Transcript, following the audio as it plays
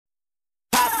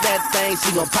that thing,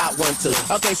 she gon' pop one too.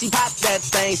 Okay, she pop that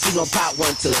thing, she gon' pop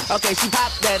one too. Okay, she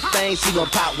pop that thing, she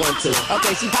gon' pop one too.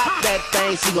 Okay, she pop that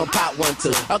thing, she gon' pop one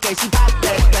too. Okay, she pop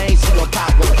that thing, she gon'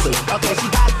 pop one too. Okay, she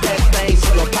pop that thing, she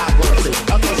gon' pop one too.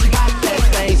 Okay, she pop that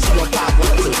thing, she gon' pop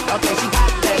one too. Okay, she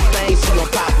pop that thing, she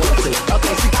gon' pop one too.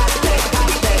 Okay, she pop that,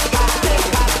 pop that, pop that,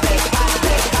 pop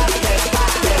that,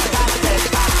 pop that, pop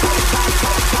that, pop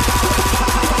that,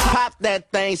 pop that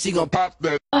thing, she gon' pop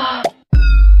that.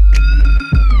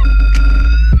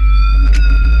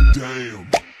 Damn.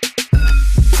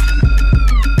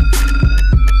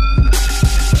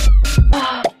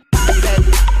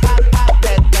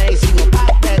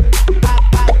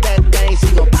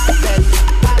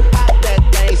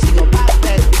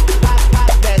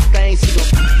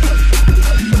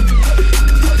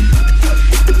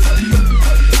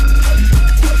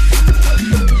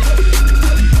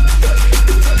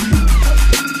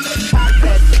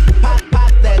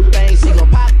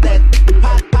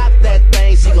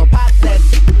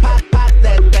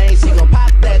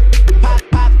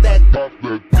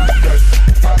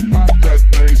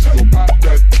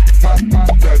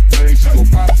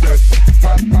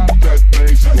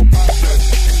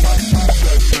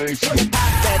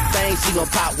 She gon'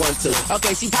 pop one too.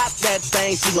 Okay, she pop that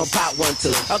thing, she gon' pop one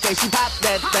too. Okay, she pop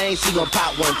that thing, she gon'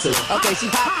 pop one too. Okay, she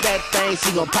pop that thing,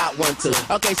 she gon' pop one too.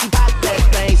 Okay, she pop that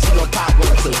thing, she gon' pop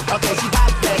one too. Okay, she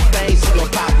pop that thing, she gon'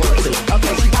 pop one too.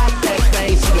 Okay, she pop that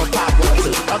thing, she gon' pop one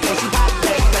too. Okay, she pop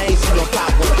that thing, she gon'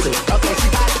 pop one too. Okay, she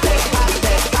pop that, pop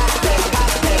that, pop that,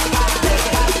 pop that, pop that, pop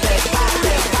that, pop that,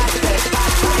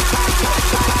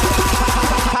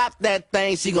 pop that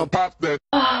thing, she gon' pop that.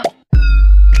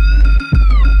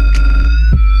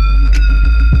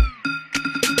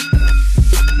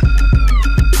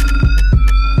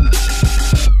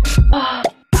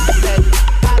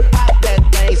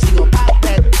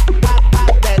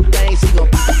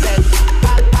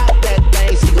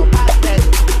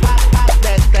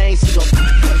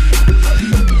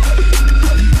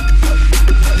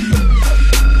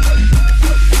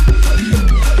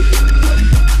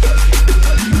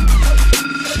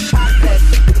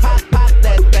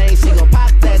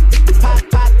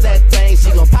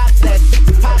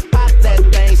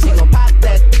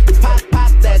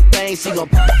 She gon'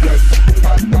 pop that,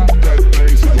 pop that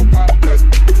thing, she gon' pop that,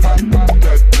 pop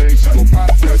that thing, she gon' pop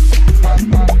that,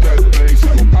 pop that thing, she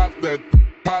gon' pop that.